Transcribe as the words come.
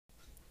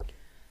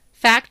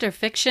Fact or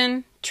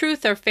fiction,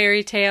 truth or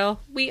fairy tale,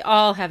 we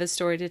all have a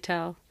story to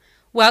tell.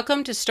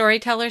 Welcome to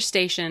Storyteller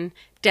Station,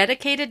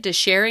 dedicated to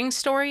sharing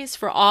stories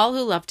for all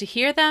who love to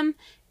hear them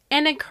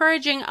and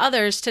encouraging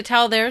others to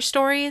tell their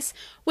stories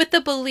with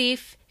the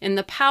belief in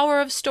the power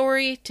of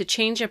story to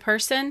change a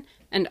person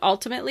and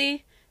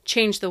ultimately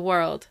change the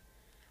world.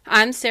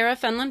 I'm Sarah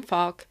Fenlon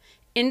Falk,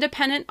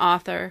 independent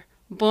author,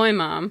 boy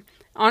mom,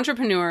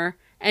 entrepreneur,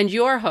 and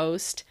your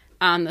host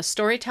on the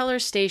Storyteller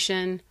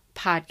Station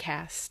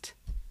podcast.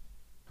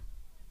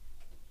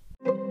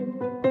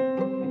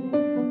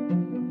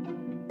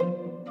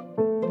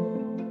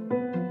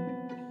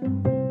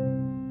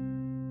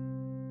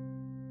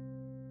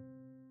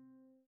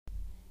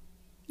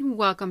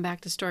 Welcome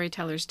back to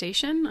Storyteller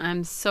Station.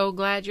 I'm so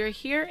glad you're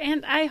here,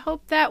 and I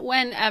hope that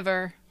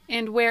whenever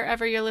and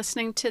wherever you're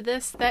listening to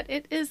this, that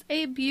it is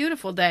a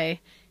beautiful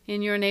day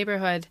in your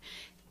neighborhood.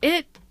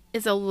 It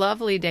is a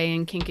lovely day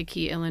in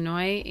Kankakee,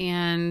 Illinois,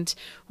 and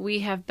we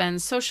have been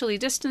socially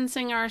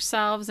distancing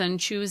ourselves and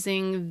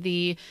choosing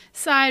the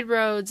side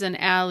roads and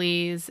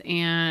alleys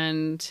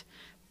and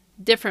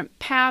different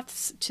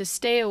paths to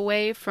stay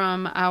away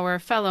from our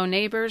fellow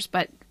neighbors,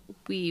 but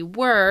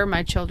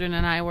my children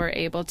and I were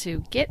able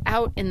to get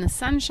out in the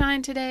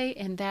sunshine today,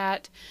 and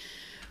that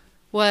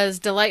was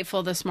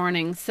delightful this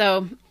morning.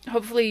 So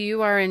hopefully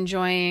you are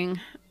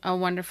enjoying a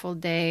wonderful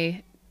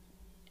day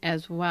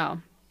as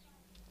well.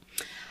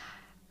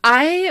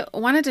 I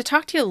wanted to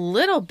talk to you a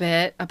little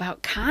bit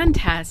about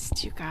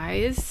contests, you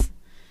guys.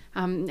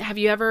 Have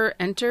you ever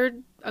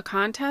entered a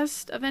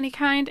contest of any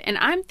kind? And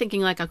I'm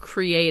thinking like a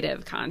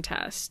creative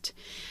contest.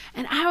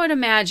 And I would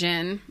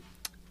imagine,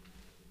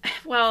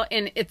 well,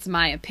 and it's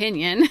my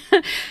opinion,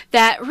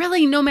 that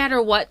really no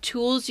matter what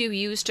tools you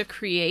use to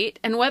create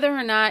and whether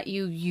or not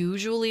you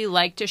usually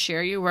like to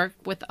share your work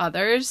with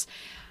others,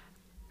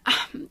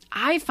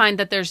 I find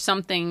that there's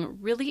something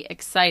really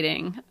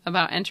exciting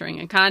about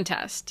entering a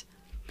contest.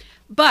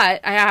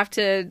 But I have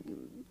to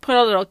put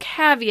a little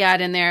caveat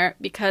in there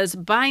because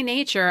by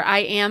nature I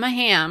am a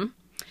ham.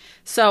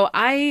 So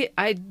I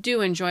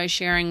do enjoy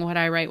sharing what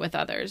I write with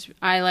others.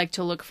 I like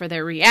to look for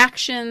their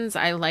reactions.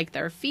 I like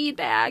their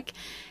feedback.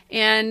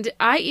 And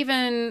I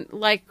even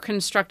like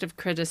constructive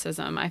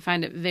criticism. I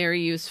find it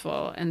very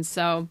useful. And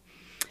so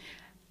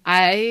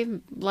I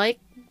like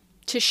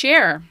to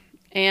share.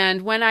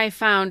 And when I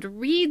found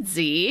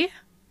Reedsy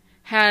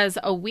has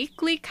a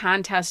weekly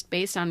contest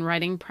based on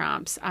writing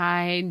prompts,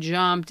 I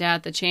jumped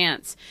at the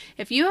chance.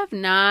 If you have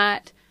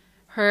not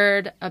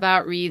heard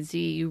about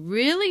Reedsy, you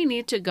really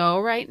need to go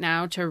right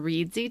now to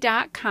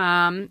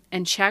Reedsy.com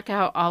and check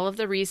out all of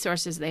the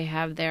resources they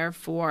have there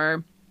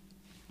for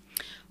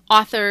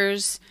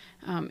authors,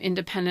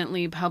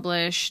 independently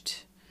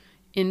published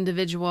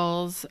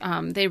individuals.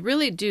 They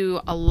really do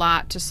a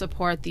lot to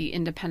support the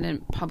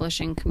independent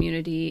publishing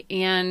community,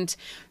 and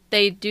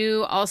they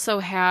do also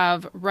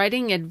have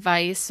writing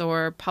advice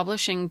or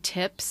publishing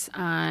tips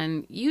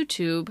on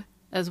YouTube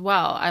as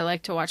well. I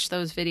like to watch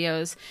those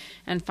videos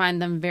and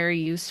find them very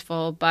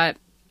useful. But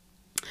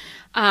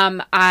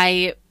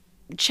I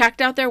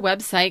checked out their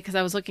website because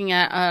I was looking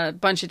at a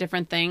bunch of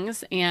different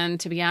things. And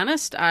to be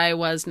honest, I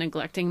was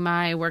neglecting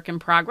my work in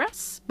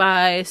progress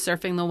by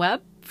surfing the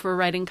web for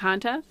writing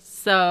contests.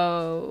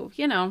 So,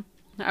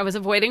 I was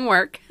avoiding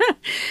work.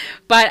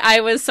 But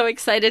I was so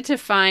excited to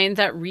find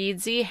that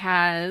Reedsy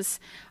has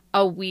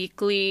a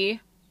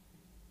weekly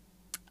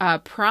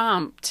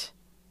prompt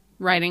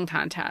writing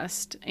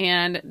contest,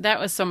 and that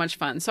was so much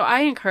fun. So I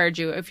encourage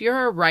you, if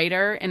you're a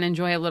writer and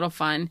enjoy a little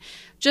fun,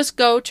 just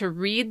go to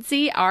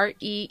Reedsy,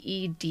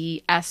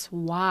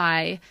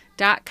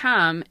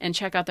 REEDSY.com, and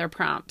check out their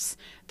prompts.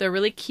 They're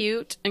really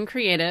cute and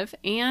creative,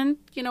 and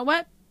you know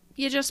what?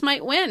 You just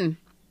might win.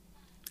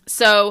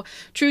 So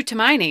true to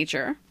my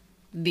nature,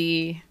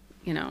 the,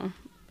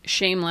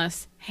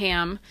 shameless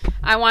ham,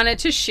 I wanted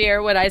to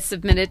share what I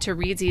submitted to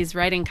Reedsy's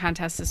writing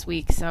contest this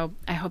week, so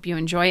I hope you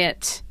enjoy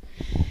it.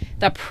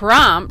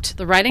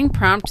 The writing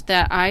prompt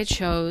that I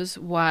chose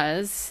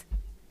was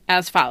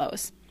as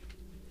follows.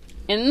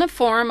 In the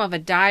form of a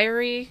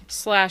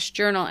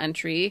diary/journal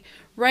entry,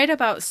 write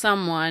about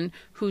someone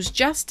who's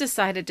just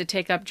decided to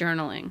take up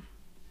journaling.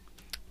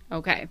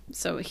 Okay,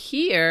 so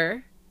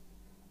here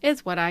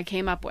is what I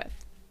came up with.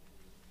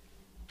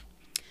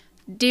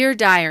 Dear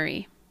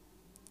Diary.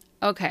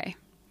 Okay,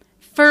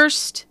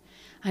 first,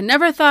 I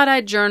never thought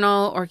I'd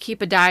journal or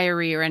keep a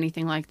diary or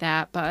anything like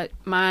that, but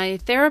my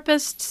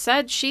therapist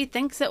said she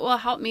thinks it will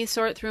help me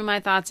sort through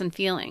my thoughts and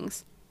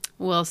feelings.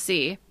 We'll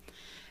see.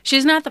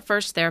 She's not the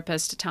first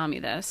therapist to tell me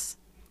this.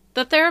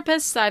 The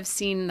therapists I've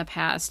seen in the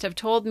past have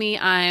told me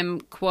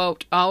I'm,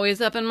 quote, always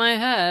up in my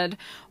head,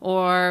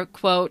 or,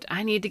 quote,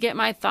 I need to get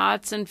my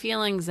thoughts and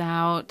feelings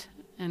out,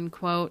 end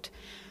quote.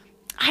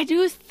 I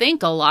do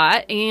think a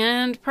lot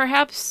and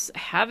perhaps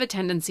have a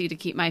tendency to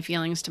keep my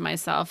feelings to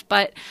myself,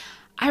 but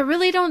I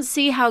really don't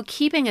see how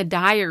keeping a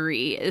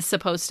diary is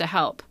supposed to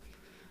help.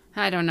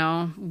 I don't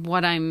know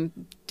what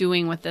I'm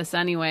doing with this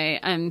anyway.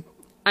 I'm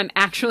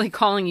actually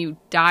calling you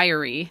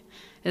diary.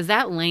 Is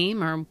that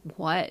lame or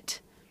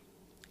what?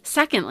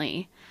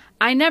 Secondly,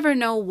 I never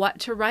know what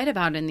to write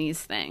about in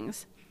these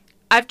things.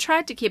 I've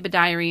tried to keep a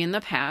diary in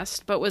the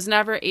past, but was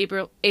never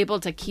able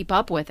to keep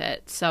up with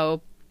it.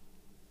 So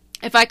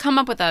if I come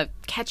up with a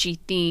catchy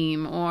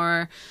theme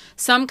or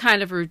some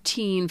kind of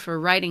routine for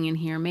writing in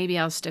here, maybe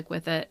I'll stick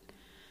with it.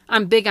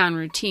 I'm big on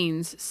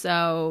routines,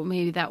 so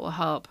maybe that will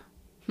help.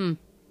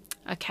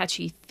 A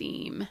catchy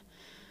theme.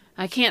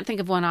 I can't think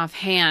of one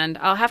offhand.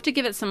 I'll have to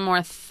give it some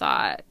more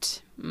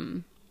thought.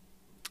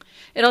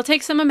 It'll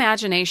take some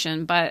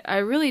imagination, but I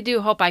really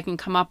do hope I can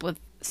come up with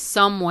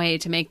some way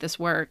to make this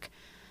work.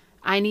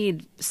 I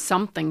need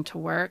something to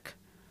work.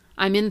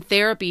 I'm in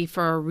therapy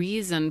for a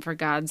reason, for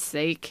God's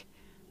sake.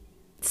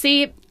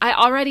 See, I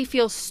already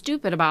feel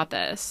stupid about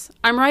this.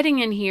 I'm writing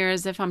in here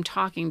as if I'm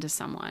talking to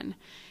someone,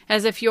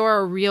 as if you're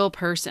a real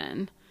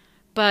person.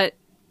 But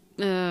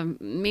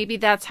maybe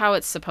that's how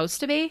it's supposed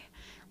to be.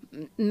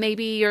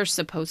 Maybe you're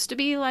supposed to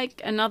be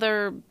like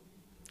another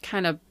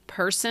kind of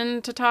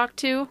person to talk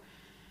to.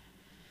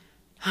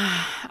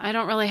 I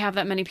don't really have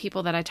that many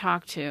people that I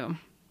talk to.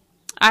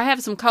 I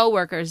have some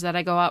coworkers that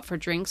I go out for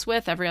drinks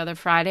with every other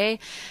Friday,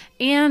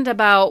 and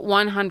about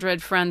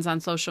 100 friends on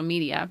social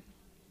media.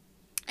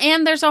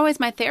 And there's always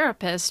my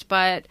therapist,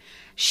 but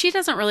she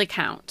doesn't really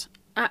count.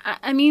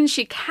 I mean,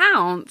 she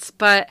counts,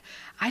 but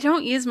I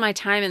don't use my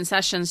time in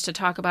sessions to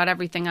talk about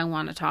everything I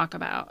want to talk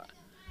about.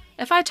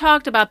 If I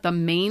talked about the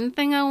main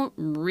thing I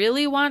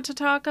really want to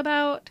talk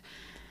about,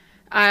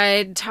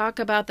 I'd talk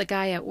about the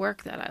guy at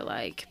work that I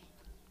like.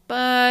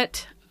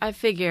 But I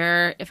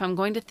figure if I'm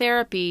going to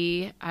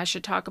therapy, I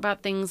should talk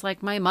about things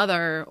like my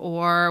mother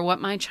or what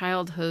my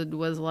childhood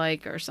was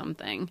like or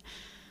something.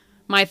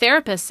 My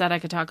therapist said I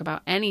could talk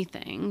about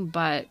anything,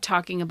 but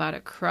talking about a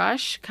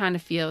crush kind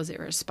of feels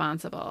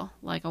irresponsible,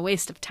 like a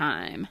waste of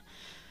time.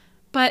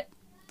 But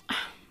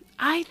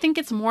I think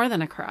it's more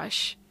than a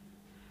crush.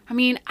 I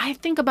mean, I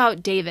think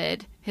about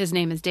David, his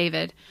name is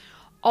David,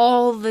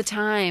 all the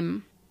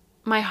time.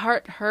 My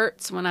heart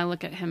hurts when I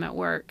look at him at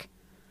work.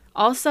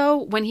 Also,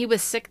 when he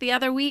was sick the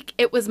other week,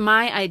 it was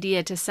my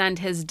idea to send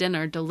his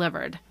dinner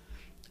delivered.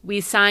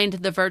 We signed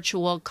the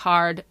virtual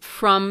card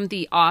from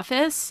the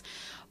office,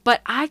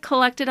 but I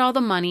collected all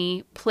the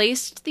money,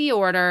 placed the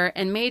order,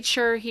 and made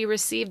sure he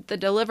received the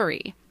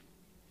delivery.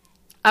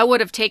 I would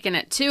have taken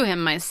it to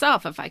him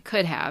myself if I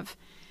could have.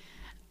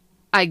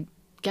 I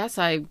guess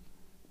I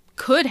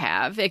could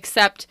have,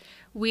 except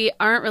we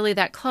aren't really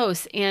that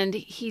close, and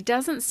he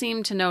doesn't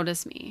seem to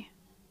notice me.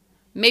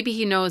 Maybe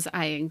he knows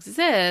I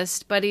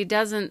exist, but he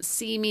doesn't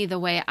see me the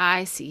way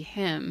I see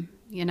him,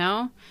 you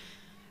know?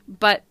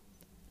 But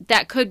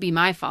that could be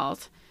my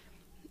fault.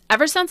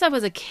 Ever since I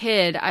was a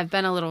kid, I've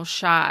been a little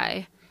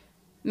shy.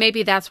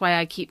 Maybe that's why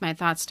I keep my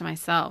thoughts to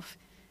myself.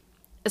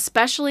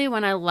 Especially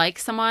when I like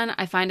someone,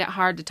 I find it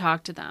hard to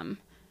talk to them.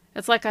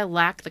 It's like I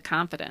lack the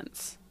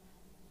confidence.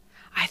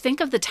 I think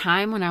of the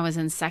time when I was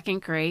in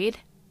 2nd grade.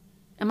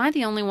 Am I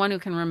the only one who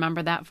can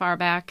remember that far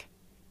back?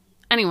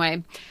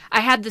 Anyway, I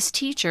had this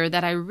teacher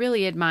that I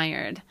really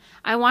admired.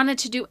 I wanted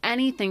to do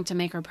anything to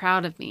make her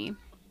proud of me.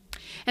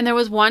 And there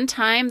was one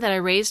time that I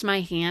raised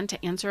my hand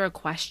to answer a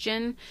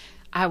question.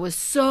 I was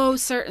so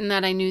certain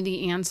that I knew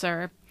the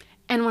answer.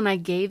 And when I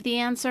gave the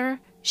answer,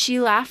 she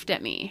laughed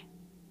at me.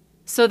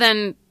 So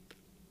then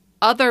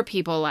other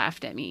people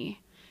laughed at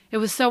me. It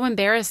was so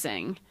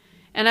embarrassing.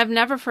 And I've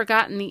never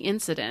forgotten the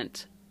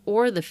incident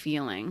or the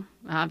feeling,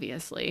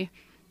 obviously.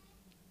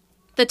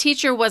 The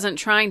teacher wasn't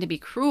trying to be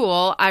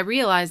cruel. I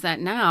realize that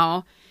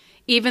now,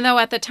 even though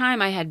at the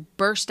time I had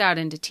burst out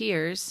into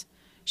tears.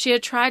 She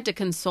had tried to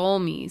console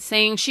me,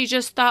 saying she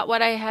just thought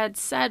what I had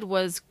said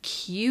was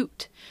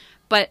cute.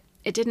 But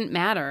it didn't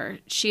matter.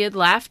 She had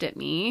laughed at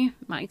me.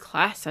 My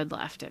class had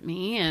laughed at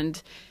me,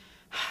 and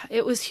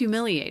it was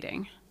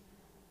humiliating.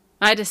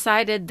 I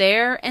decided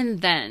there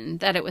and then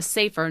that it was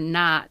safer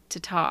not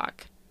to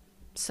talk.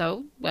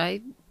 So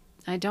I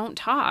don't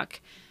talk.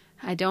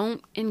 I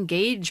don't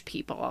engage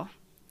people.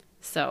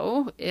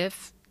 So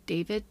if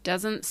David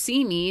doesn't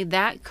see me,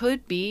 that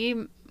could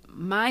be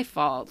my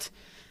fault.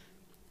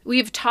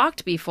 We've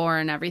talked before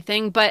and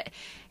everything, but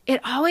it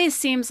always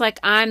seems like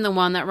I'm the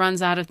one that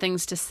runs out of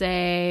things to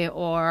say,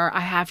 or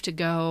I have to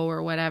go,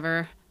 or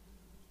whatever.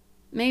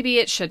 Maybe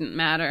it shouldn't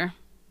matter.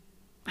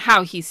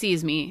 How he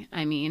sees me,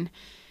 I mean.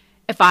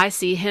 If I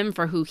see him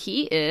for who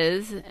he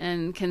is,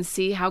 and can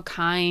see how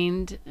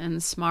kind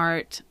and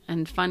smart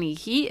and funny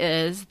he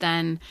is,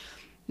 then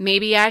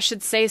maybe I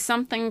should say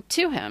something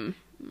to him.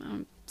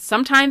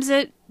 Sometimes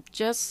it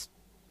just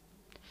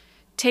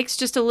takes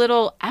just a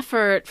little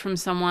effort from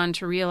someone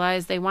to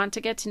realize they want to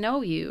get to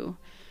know you.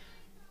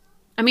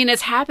 I mean,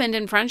 it's happened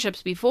in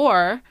friendships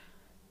before.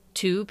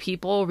 2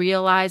 people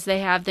realize they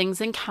have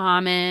things in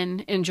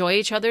common, enjoy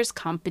each other's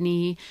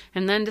company,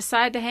 and then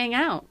decide to hang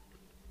out.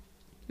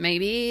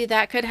 Maybe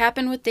that could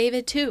happen with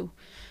David too.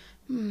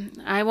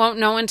 I won't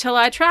know until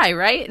I try,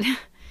 right?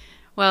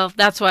 Well,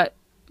 that's what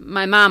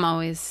my mom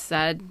always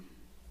said.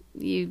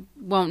 You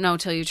won't know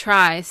till you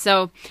try.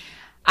 So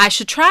I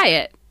should try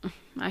it.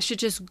 I should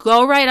just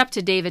go right up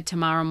to David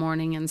tomorrow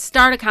morning and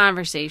start a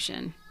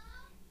conversation.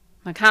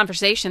 A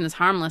conversation is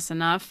harmless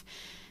enough.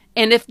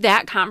 And if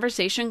that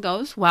conversation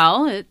goes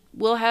well, it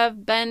will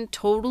have been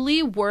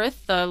totally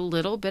worth the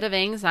little bit of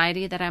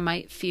anxiety that I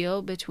might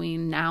feel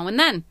between now and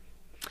then.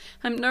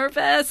 I'm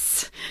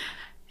nervous.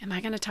 Am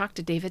I going to talk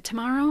to David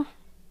tomorrow?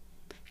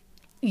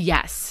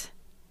 Yes.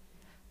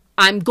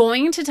 I'm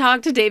going to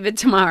talk to David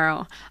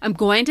tomorrow. I'm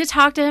going to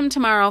talk to him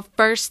tomorrow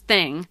first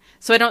thing,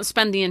 so I don't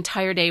spend the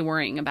entire day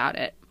worrying about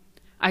it.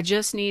 I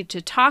just need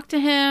to talk to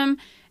him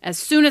as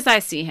soon as I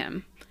see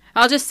him.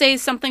 I'll just say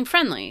something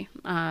friendly.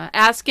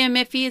 Ask him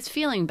if he is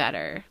feeling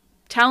better.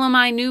 Tell him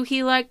I knew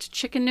he liked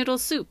chicken noodle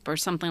soup or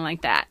something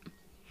like that.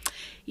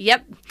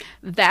 Yep,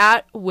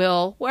 that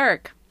will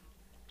work.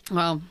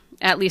 Well,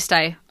 at least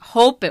I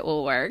hope it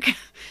will work.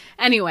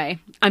 Anyway,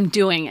 I'm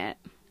doing it.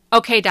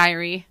 Okay,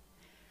 diary.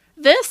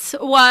 This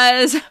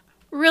was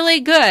really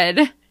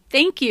good.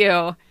 Thank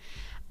you.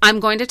 I'm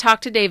going to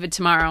talk to David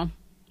tomorrow.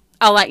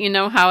 I'll let you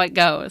know how it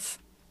goes.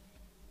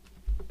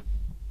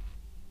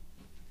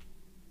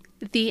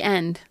 The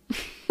end.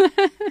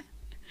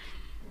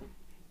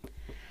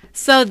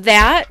 So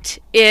that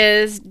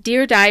is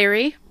Dear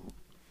Diary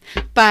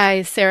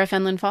by Sarah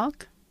Fenlon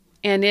Falk,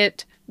 and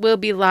it will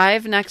be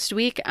live next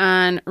week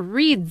on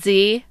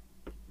Reedsy.com.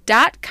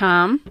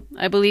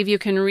 I believe you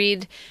can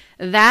read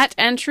that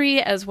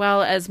entry as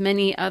well as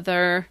many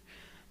other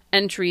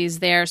entries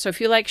there. So if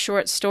you like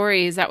short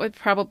stories, that would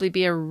probably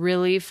be a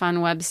really fun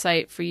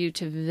website for you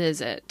to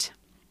visit.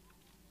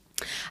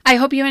 I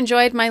hope you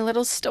enjoyed my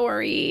little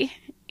story,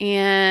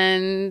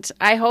 and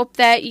I hope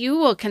that you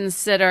will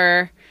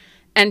consider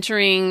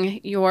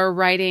entering your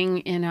writing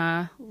in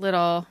a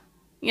little,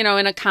 in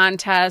a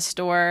contest,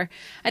 or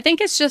I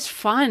think it's just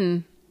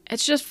fun.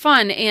 It's just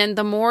fun. And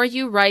the more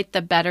you write,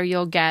 the better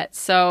you'll get.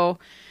 So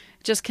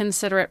just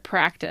consider it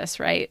practice,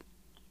 right?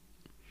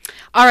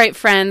 All right,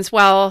 friends.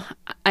 Well,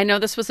 I know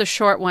this was a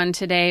short one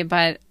today,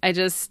 but I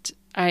just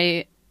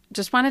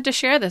wanted to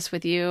share this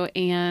with you.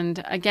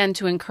 And again,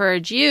 to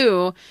encourage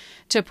you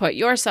to put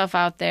yourself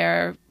out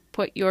there,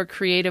 put your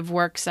creative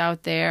works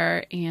out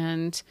there,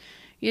 and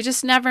you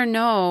just never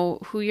know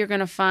who you're going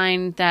to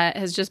find that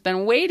has just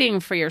been waiting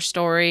for your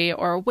story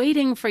or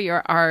waiting for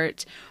your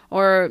art,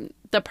 or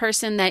the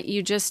person that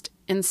you just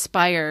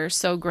inspire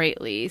so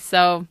greatly.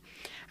 So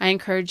I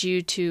encourage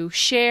you to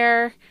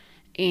share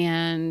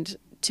and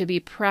to be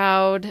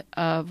proud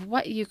of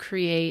what you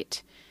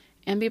create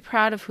and be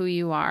proud of who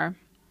you are.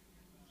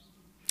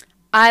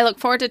 I look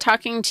forward to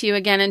talking to you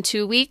again in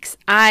 2 weeks.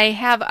 I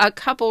have a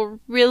couple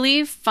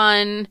really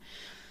fun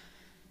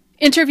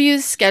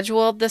interviews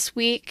scheduled this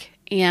week,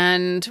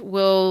 and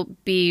we'll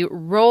be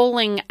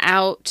rolling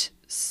out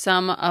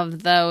some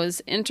of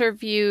those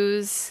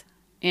interviews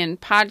in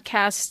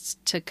podcasts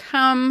to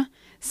come.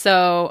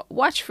 So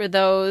watch for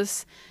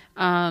those.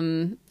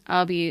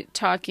 I'll be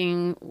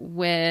talking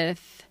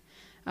with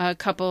a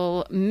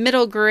couple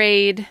middle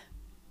grade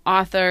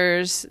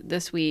authors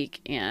this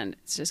week, and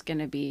it's just going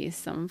to be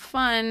some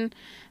fun.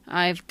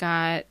 I've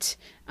got,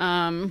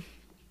 I've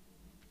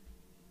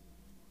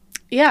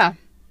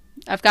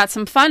got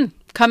some fun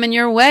coming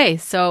your way,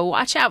 so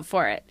watch out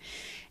for it.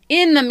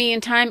 In the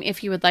meantime,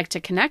 if you would like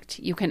to connect,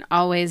 you can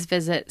always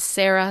visit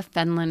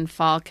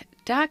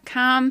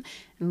sarahfenlonfalk.com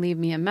and leave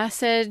me a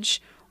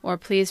message, or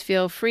please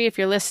feel free, if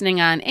you're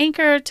listening on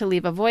Anchor, to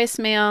leave a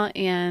voicemail.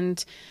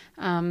 And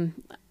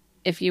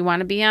if you want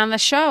to be on the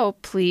show,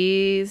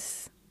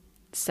 please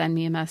send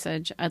me a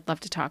message. I'd love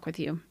to talk with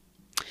you.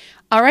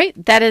 All right,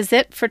 that is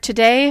it for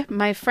today,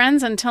 my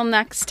friends. Until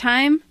next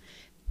time,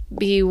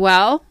 be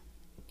well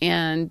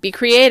and be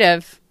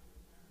creative.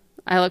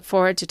 I look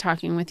forward to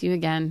talking with you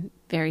again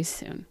very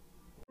soon.